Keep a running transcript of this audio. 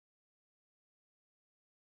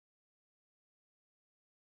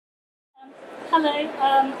Hello,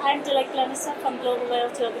 I'm Dilek Glenissa from Global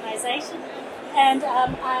Loyalty Organization, and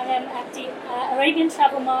I am at the Arabian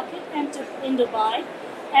Travel Market in Dubai.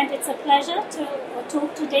 And it's a pleasure to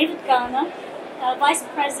talk to David Garner, Vice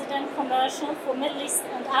President Commercial for Middle East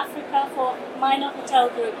and Africa for MENA Hotel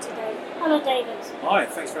Group today. Hello, David. Hi,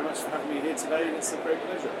 thanks very much for having me here today, and it's a great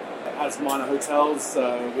pleasure. As MENA Hotels,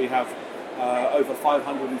 we have over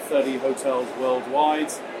 530 hotels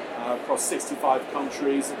worldwide, across 65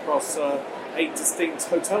 countries, across 8 distinct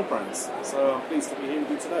hotel brands. So I'm pleased to be here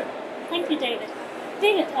with you today. Thank you, David.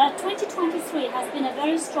 David, 2023 has been a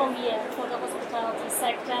very strong year for the hospitality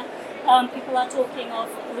sector. People are talking of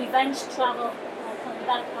revenge travel coming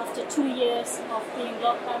back after 2 years of being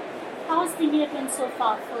locked up. How has the year been so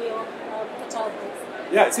far for your hotel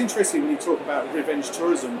group? Yeah, it's interesting when you talk about revenge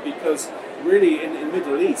tourism, because really in the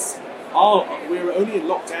Middle East, we're only in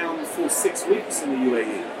lockdown for 6 weeks in the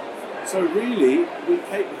UAE. So really,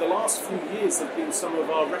 the last few years have been some of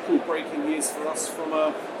our record-breaking years for us from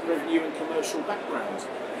a revenue and commercial background.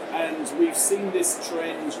 And we've seen this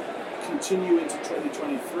trend continue into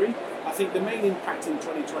 2023. I think the main impact in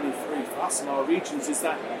 2023 for us in our regions is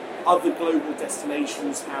that other global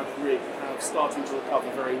destinations have started to recover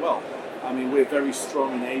very well. I mean, we're very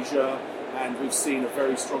strong in Asia, and we've seen a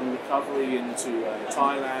very strong recovery into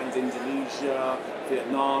Thailand, Indonesia,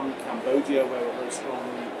 Vietnam, Cambodia, where we're very strongly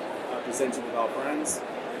presented with our brands.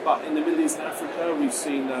 But in the Middle East and Africa, we've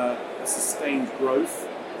seen a sustained growth.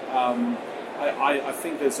 I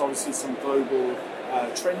think there's obviously some global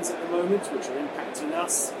trends at the moment which are impacting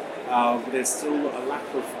us. There's still a lack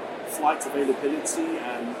of flight availability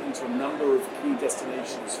and into a number of key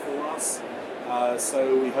destinations for us.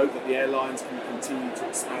 So we hope that the airlines can continue to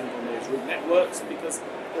expand on those route networks, because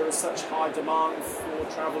there is such high demand for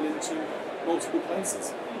travel into multiple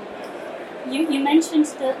places. You mentioned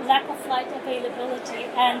the lack of flight availability,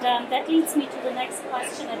 and that leads me to the next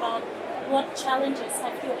question about what challenges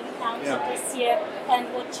have you encountered this year,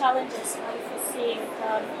 and what challenges are you foreseeing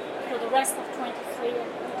for the rest of 23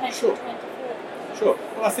 and potentially 24? Sure.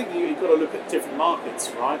 Well, I think you've got to look at different markets,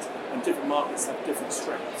 right? And different markets have different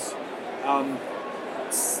strengths.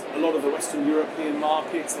 A lot of the Western European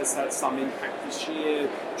markets has had some impact this year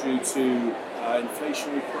due to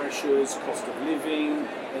inflationary pressures, cost of living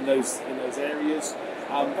in those areas.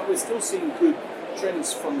 But we're still seeing good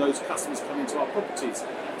trends from those customers coming to our properties.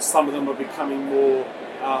 Some of them are becoming more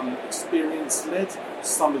experience-led.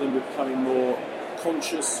 Some of them are becoming more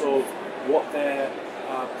conscious of what their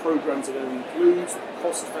programs are going to include,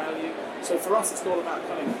 cost value. So for us, it's not about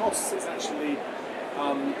cutting costs. It's actually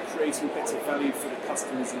creating better value for the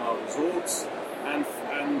customers in our resorts and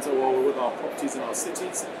or with our properties in our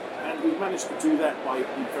cities. And we've managed to do that by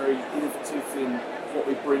being very innovative in what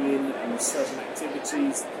we bring in and certain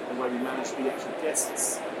activities, and where we manage the actual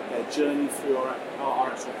guests, their journey through our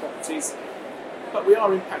actual properties. But we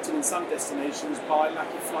are impacted in some destinations by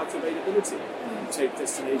lack of flight availability. We take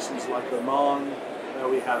destinations like Oman, where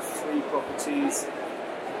we have 3 properties.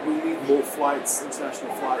 We need more flights,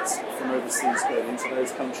 international flights from overseas going into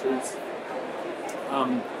those countries.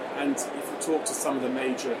 And if you talk to some of the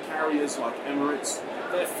major carriers like Emirates,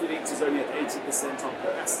 their fleet is only at 80% on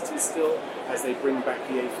capacity still, as they bring back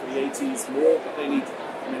the A380s more, but they need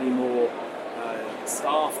many more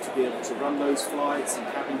staff to be able to run those flights and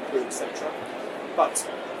cabin crew, etc. But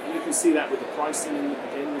you can see that with the pricing,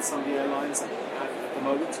 again, with some of the airlines at the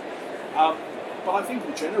moment. But I think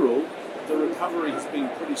in general, the recovery has been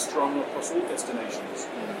pretty strong across all destinations.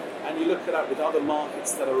 And you look at that with other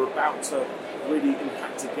markets that are about to really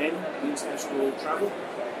impact again international travel,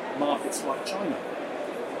 markets like China.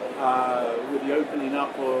 With the opening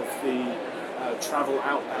up of the travel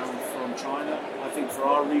outbound from China, I think for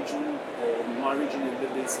our region, or my region in the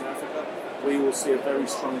Middle East and Africa, we will see a very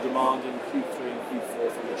strong demand in Q3 and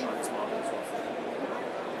Q4 from the Chinese market as well.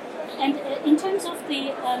 And in terms of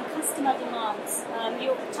the customer demands,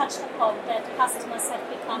 you touched upon that customers have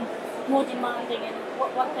become more demanding in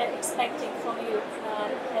what they're expecting from you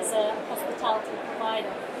as a hospitality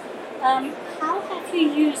provider. How have you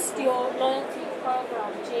used your loyalty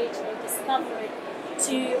program, GHA Discovery,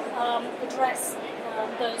 to address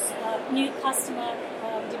those new customer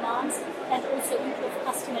demands and also improve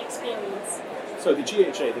customer experience? So the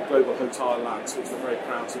GHA, the Global Hotel Alliance, which we're very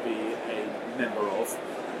proud to be a member of,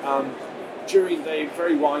 they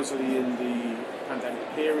very wisely in the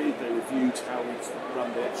pandemic period, they reviewed how we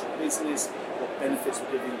run the actual business, what benefits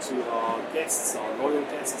we're giving to our guests, our loyal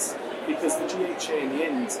guests, because the GHA in the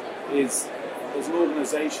end is an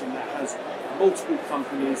organisation that has multiple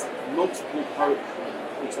companies, multiple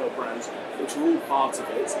hotel brands, which are all part of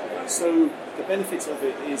it. So the benefit of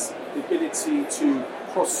it is the ability to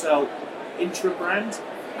cross-sell intra-brand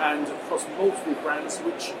and across multiple brands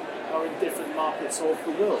which are in different markets of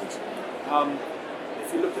the world.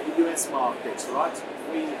 If you look at the US market, right,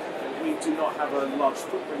 we do not have a large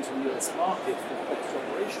footprint in the US market for property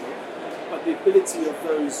operational, but the ability of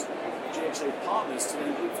those GHA partners to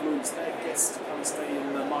then influence their guests to come and stay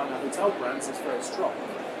in the MENA hotel brands is very strong.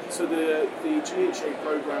 So the GHA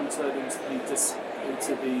program turned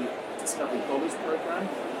into the Discovery Dollars program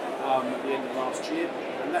at the end of last year,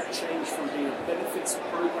 and that changed from being a benefits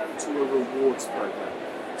program to a rewards program.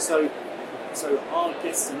 So our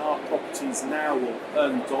guests in our properties now will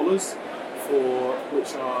earn dollars for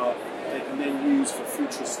which they can then use for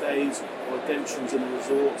future stays or redemptions in the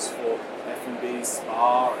resorts for F&B,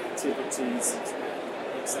 spa, activities,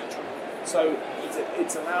 etc. So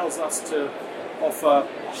it allows us to offer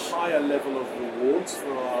a higher level of rewards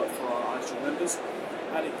for our iStore members,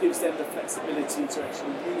 and it gives them the flexibility to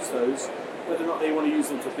actually use those, whether or not they want to use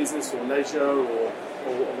them for business or leisure or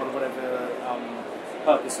whatever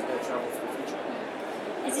purpose of their travel for the future.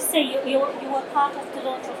 As you say, you were part of the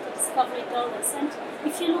launch of the Discovery Dollars, and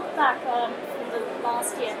if you look back from the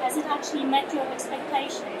last year, has it actually met your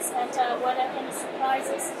expectations, and were there any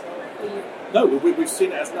surprises for you? No, we've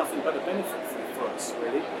seen it as nothing but a benefit for us,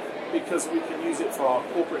 really, because we can use it for our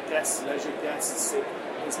corporate guests, leisure guests.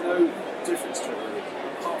 There's no difference to it, really.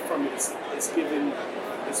 Apart from it's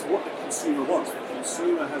what the consumer wants. The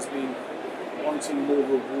consumer has been wanting more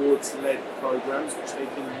rewards-led programs which they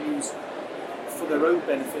can use for their own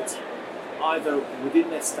benefit, either within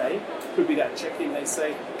their stay. Could be that check-in, they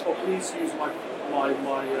say, oh, please use my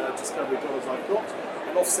Discovery Dollars I've got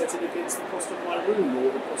and offset it against the cost of my room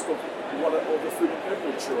or the cost of the food and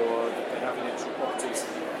beverage or that they have in extra properties.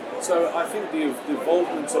 So I think the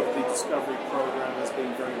involvement of the Discovery program has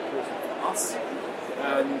been very important for us,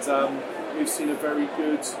 and we've seen a very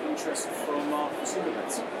good interest from our consumer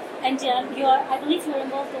base. And I believe you're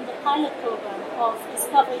involved in the pilot program of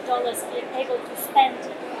Discovery Dollars being able to spend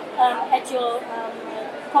at your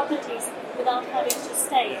properties without having to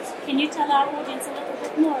stay. Yes. Can you tell our audience a little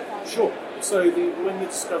bit more about it? Sure. So when the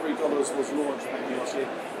Discovery Dollars was launched back last year,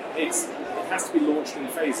 it has to be launched in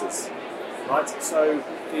phases, right? So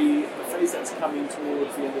the phase that's coming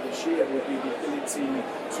towards the end of this year will be the ability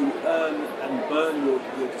to earn and burn your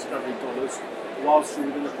Discovery Dollars whilst you're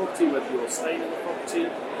within the property, whether you're staying in the property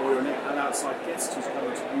or you're an outside guest who's coming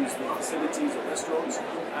to use the facilities or restaurants.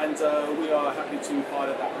 And we are happy to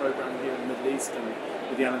pilot that program here in the Middle East and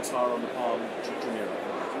with the Alantar on the Palm Jumeirah.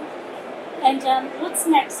 And what's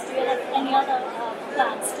next? Do you have any other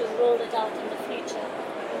plans to roll it out in the future?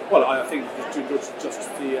 Well, I think just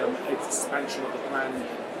the expansion of the plan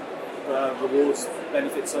rewards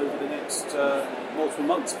benefits over the next multiple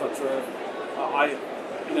months. But for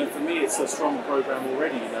me, it's a strong program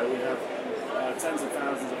already. We have tens of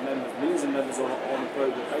thousands of members, millions of members on a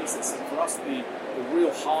global basis. And for us, the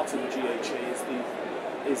real heart of the GHA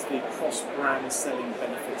is the cross-brand selling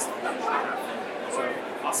benefits that we actually have. So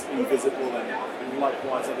us being visible and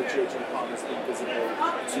likewise other GHA partners being visible to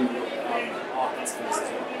our customers as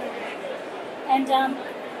well. And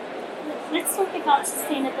let's talk about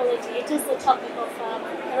sustainability. It is the topic of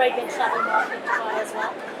Arabian Travel Market Dubai as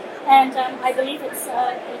well. And I believe it's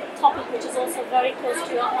a topic which is also very close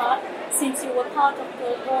to your heart since you were part of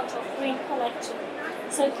the launch of Green Collection.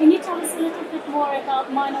 So can you tell us a little bit more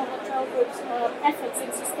about MENA Hotel Group's efforts in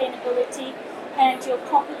sustainability and your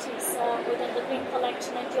properties within the Green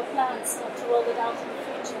Collection and your plans to roll it out in the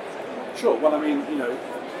future? Sure. Well,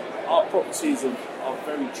 our properties are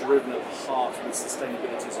very driven at the heart with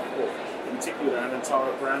sustainability support. In particular, the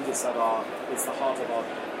Anantara brand is the heart of our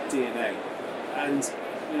DNA. And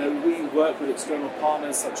we work with external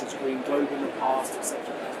partners such as Green Globe in the past, etc.,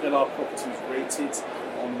 to get our properties rated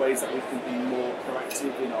on ways that we can be more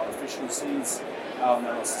proactive in our efficiencies and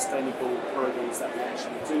our sustainable programs that we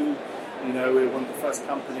actually do. We're one of the first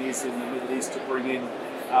companies in the Middle East to bring in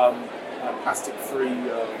plastic-free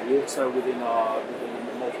water within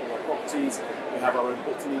multiple of our properties. We have our own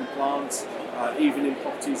bottling plants, even in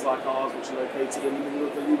properties like ours, which are located in the middle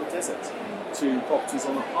of the Liba Desert, to properties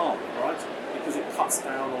on the Palm, right? Because it cuts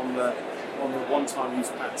down on the one-time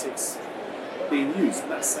use plastics being used,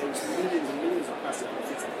 and that saves millions and millions of plastic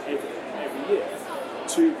bottles every year.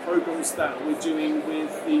 To programs that we're doing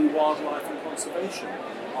with the wildlife and conservation,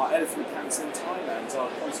 our elephant camps in Thailand, our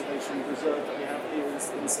conservation reserve that we have here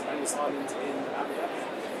in Sabanis Island in Abu Dhabi.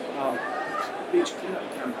 Beach cleanup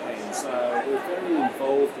campaigns, we're very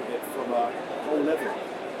involved with it from a whole level.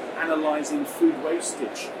 Analysing food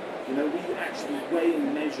wastage. We actually weigh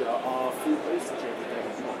and measure our food wastage every day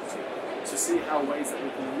on property to see how ways that we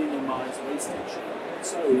can minimise wastage.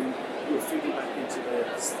 So you're feeding back into the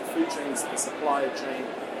food chains, the supplier chain,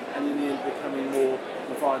 and in the end becoming more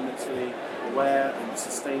environmentally aware and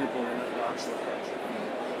sustainable in an actual approach.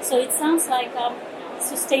 So it sounds like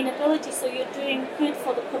sustainability, so you're doing good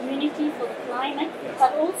for the community, for the climate, yes.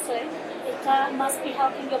 but also it must be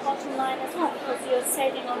helping your bottom line as well, because you're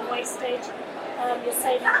saving on wastage, you're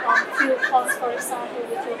saving on fuel costs, for example,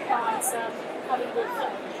 with your clients having the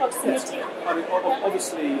proximity. Yes. I mean,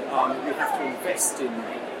 obviously, we have to invest in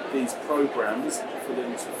these programs for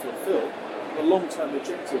them to fulfill. The long-term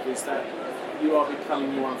objective is that you are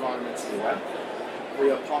becoming more environmentally aware. We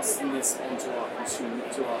are passing this on to our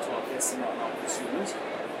to our guests and our consumers.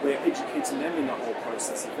 We're educating them in the whole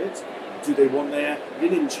process of it. Do they want their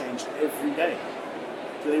linen changed every day?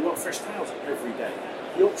 Do they want fresh towels every day?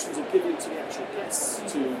 The options are given to the actual guests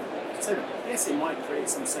to say that. Yes, it might create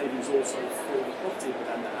some savings also for the property,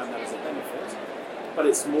 and that is a benefit. But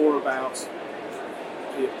it's more about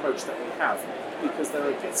the approach that we have, because there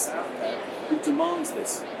are guests out there who demand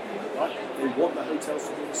this. Right? They want the hotels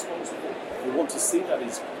to be responsible. They want to see that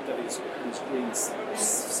it's green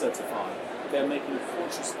certified. They're making a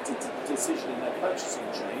conscious decision in their purchasing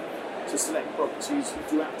chain to select properties who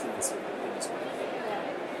do act in this way.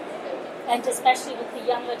 Yeah. And especially with the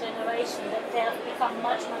younger generation, that they have become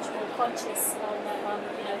much more conscious on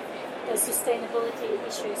the sustainability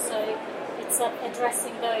issues. So it's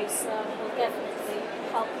addressing those will definitely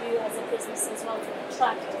help you as a business as well to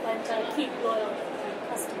attract and keep loyal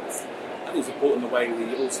customers. I think it's important the way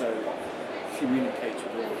we also communicate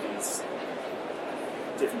with all of these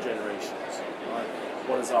different generations. Right?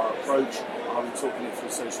 What is our approach? Are we talking it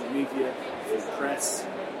through social media, through press,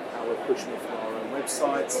 how we're pushing it through our own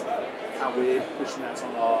websites, how we're pushing that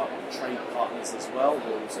on our trade partners as well,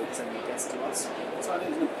 who are also sending guests to us. So I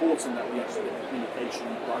think it's important that we actually get the communication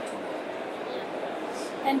right on it.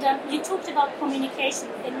 And you talked about communication.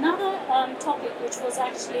 Another topic which was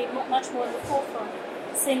actually much more in the forefront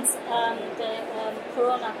since the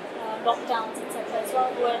corona lockdowns, etc., as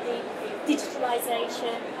well, were the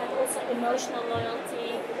digitalisation and also emotional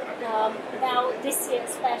loyalty. Now, this year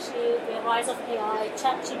especially, the rise of AI,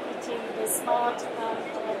 ChatGPT, the smart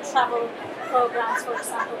travel programs, for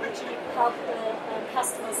example, which help the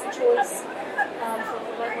customers' choice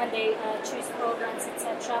when they choose programs,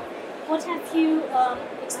 etc. What have you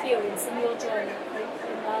experienced in your journey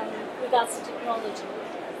in regards to technology?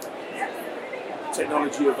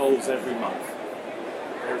 Technology evolves every month.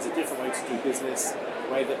 There is a different way to do business,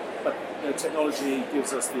 but technology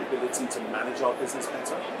gives us the ability to manage our business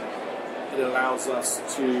better. It allows us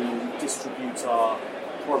to distribute our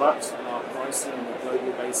product and our pricing on a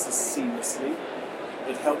global basis seamlessly.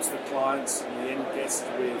 It helps the clients and the end guest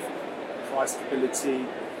with price stability,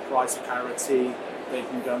 price parity. They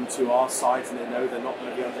can come to our site and they know they're not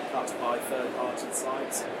going to be undercut by third-party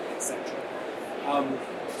sites, etc.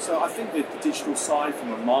 So I think that the digital side,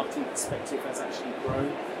 from a marketing perspective, has actually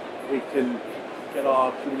grown. We can get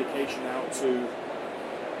our communication out to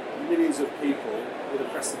millions of people with a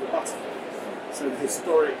press of a button. So the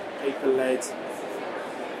historic paper-led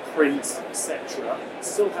print, etc.,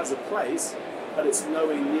 still has a place, but it's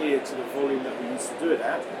nowhere near to the volume that we used to do it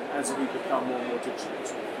at as we become more and more digital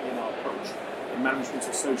in our approach. The management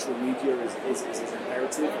of social media is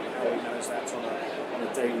imperative, and how we manage that on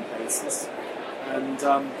a daily basis. And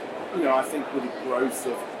I think with the growth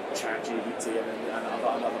of ChatGPT and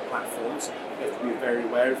other platforms, we have to be very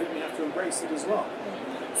aware of it. And we have to embrace it as well.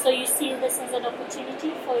 So you see this as an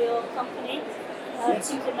opportunity for your company,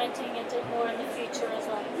 yes. Implementing it more in the future as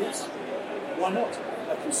well? Yes. Why not?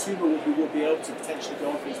 A consumer will be able to potentially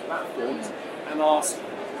go onto these platforms and ask,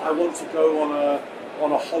 I want to go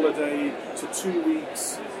on a holiday to 2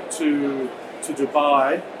 weeks to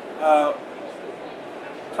Dubai,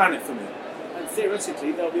 plan it for me. And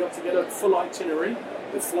theoretically, they'll be able to get a full itinerary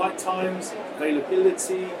with flight times,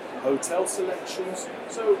 availability, hotel selections.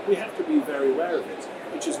 So we have to be very aware of it,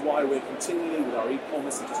 which is why we're continually with our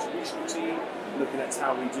e-commerce and distribution team, looking at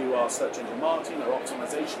how we do our search engine marketing, our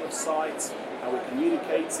optimization of sites, how we're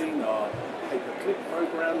communicating, our pay-per-click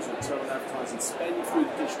programs, return on advertising spend through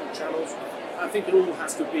the digital channels. I think it all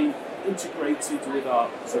has to be integrated with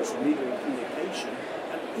our social media and communication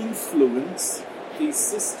and influence these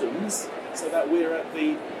systems so that we're at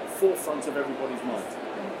the forefront of everybody's mind.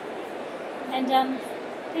 And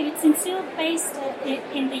David, since you're based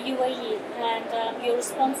in the UAE and you're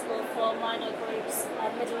responsible for MENA Group's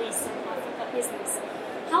Middle East and Africa business,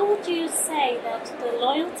 how would you say that the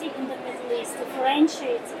loyalty in the Middle East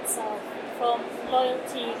differentiates itself from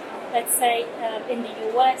loyalty, let's say, in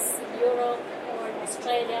the US, in Europe, or in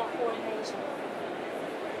Australia, or in Asia?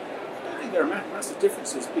 I think think there are massive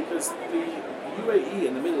differences because the UAE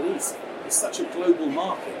and the Middle East is such a global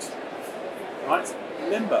market, right?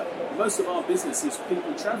 Remember, most of our business is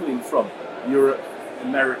people travelling from Europe,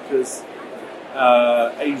 Americas,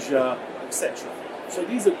 Asia, etc. So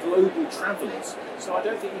these are global travellers. So I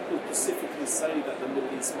don't think you could specifically say that the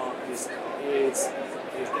Middle East market is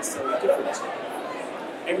necessarily different.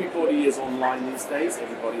 Everybody is online these days.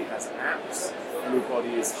 Everybody has apps.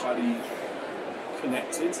 Everybody is highly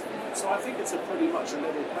connected. So I think it's a pretty much a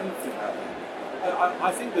level playing field out there.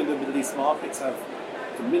 I think that the Middle East markets have,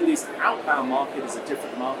 the Middle East outbound market is a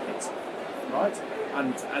different market, right?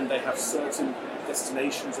 And they have certain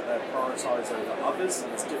destinations that they prioritise over others,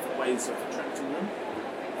 and there's different ways of attracting them.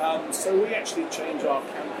 So we actually change our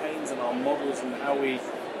campaigns and our models and how we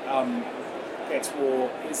get more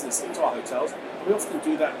business into our hotels. We often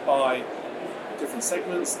do that by different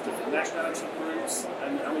segments, different nationality groups,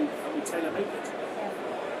 and we tailor-make it.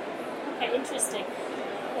 Okay, interesting.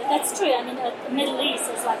 That's true. I mean, the Middle East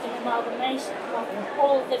is like an amalgamation of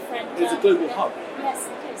all different... It's a global hub. Yes,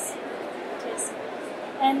 it is. It is.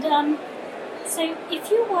 And so if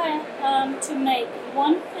you were to make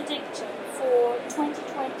one prediction for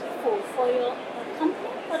 2024 for your company,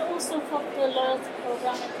 but also for the loyalty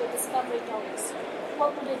program and the Discovery Dollars,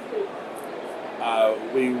 what would it be?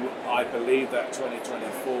 I believe that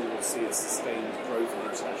 2024 will see a sustained growth in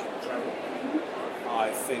international travel. Mm-hmm. I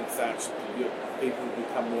think that people will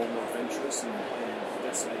become more and more adventurous in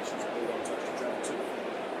destinations that they want to actually travel to.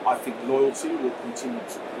 I think loyalty will continue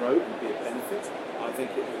to grow and be a benefit. I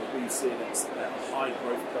think it will be seen as a high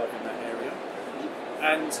growth curve in that area.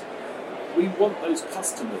 And we want those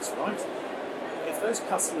customers, right? If those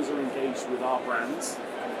customers are engaged with our brands,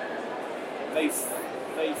 they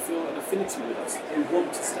feel an affinity with us. They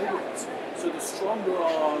want to stay with us. So the stronger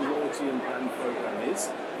our loyalty and brand program is,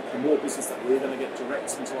 the more business that we're going to get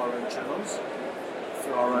direct into our own channels,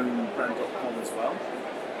 through our own brand.com as well,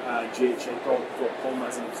 gha.com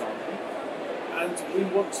as an example. And we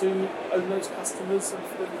want to own those customers and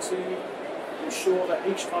for them to ensure that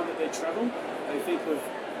each time that they travel, they think of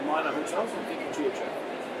MENA hotels and think of GHA.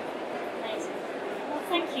 Amazing. Well,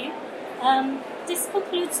 thank you. This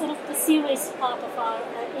concludes sort of the serious part of our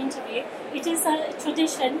interview. It is a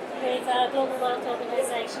tradition with a Global Loyalty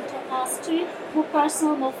Organization to ask two more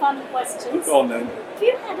personal, more fun questions. Go on then. If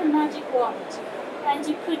you had a magic wand and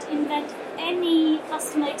you could invent any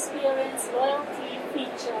customer experience, loyalty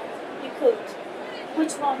feature you could,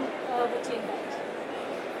 which one would you invent?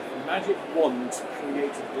 A magic wand to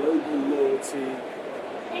create a global loyalty.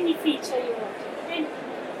 Any feature you want. Any.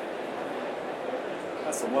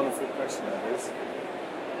 That's a wonderful question, that is.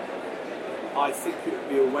 I think it would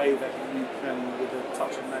be a way that you can, with a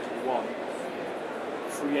touch of magic wand,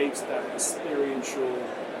 create that experiential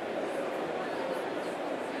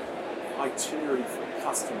itinerary for the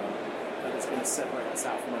customer that is going to separate us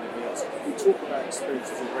out from anybody else. We talk about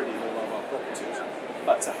experiences already in all of our properties,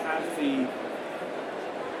 but to have the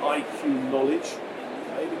IQ knowledge,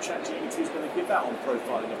 maybe ChatGPT is going to give that on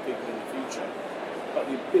profiling of people in the future. But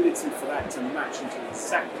the ability for that to match into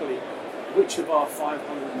exactly which of our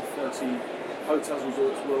 530 hotels and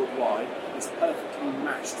resorts worldwide is perfectly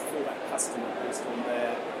matched for that customer based on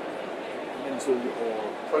their mental or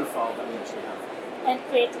profile that we actually have. And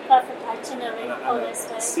create a perfect itinerary for their a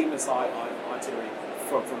stay. seamless itinerary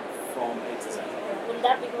from A to Z. Wouldn't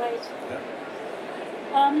that be great?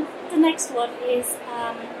 Yeah. The next one is,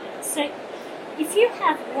 so if you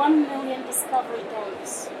have 1 million Discovery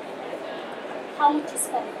Dollars, how would you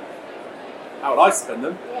spend them? How would I spend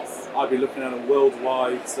them? Yes. I'd be looking at a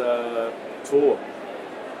worldwide tour.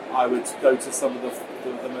 I would go to some of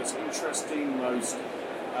the most interesting, most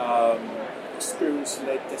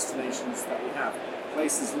experience-led destinations that we have.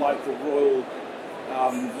 Places like the Royal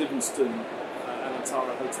Livingston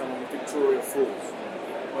Alantara Hotel on Victoria Falls,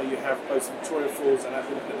 where you have both Victoria Falls and, I'm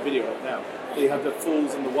looking at the video right now, you have the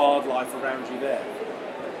falls and the wildlife around you there.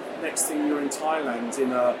 Next thing, you're in Thailand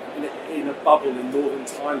in a bubble in northern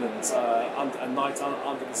Thailand, a night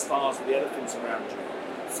under the stars with the elephants around you,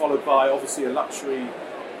 followed by obviously a luxury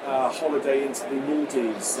holiday into the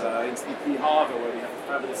Maldives, into the Pihava, where we have a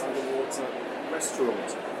fabulous underwater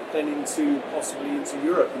restaurant, then possibly into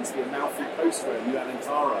Europe, into the Amalfi Coast, where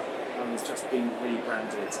Alantara has just been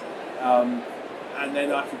rebranded. And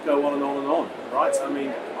then I could go on and on and on, right? I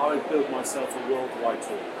mean, I would build myself a worldwide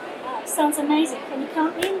tour. Sounds amazing. Can you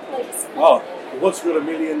count me in, please? Oh, once you've got $1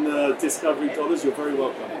 million Discovery Dollars, you're very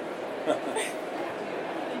welcome.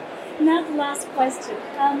 Now the last question.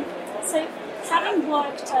 So, having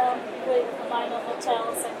worked with minor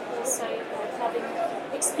hotels and also having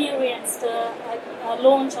experienced the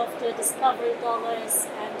launch of the Discovery Dollars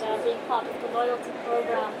and being part of the loyalty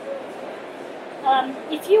program.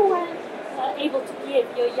 If you were able to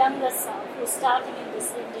give your younger self who's starting in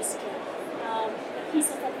this industry a piece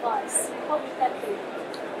of advice, what would that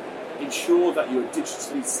be? Ensure that you're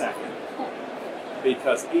digitally savvy,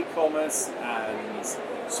 because e-commerce and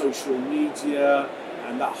social media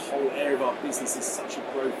and that whole area of our business is such a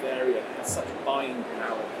growth area. It has such buying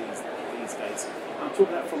power these days. I'm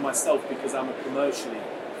talking that from myself because I'm a commercially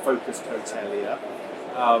focused hotelier.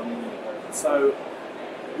 So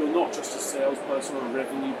you're not just a salesperson or a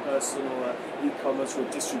revenue person or an e-commerce or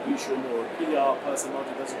a distribution or a PR person,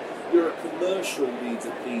 marketing person. You're a commercial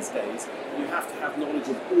leader these days. You have to have knowledge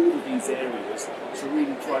of all of these areas to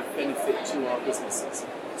really drive benefit to our businesses.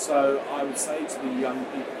 So I would say to the young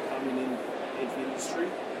people coming into the industry,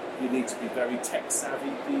 you need to be very tech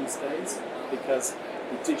savvy these days, because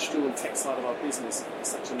the digital and tech side of our business is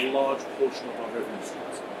such a large portion of our revenue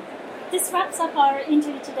streams. This wraps up our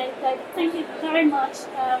interview today, David. Thank you very much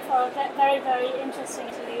for a very, very interesting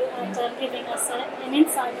interview and giving us an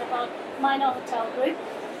insight about MENA Hotel Group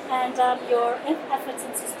and your efforts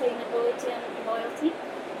in sustainability and loyalty.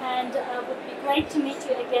 And it would be great to meet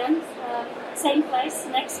you again, same place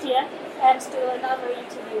next year, and do another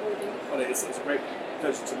interview with you. Well, it's a great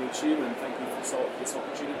pleasure to meet you, and thank you for this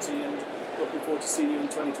opportunity, and looking forward to seeing you in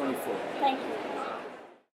 2024. Thank you.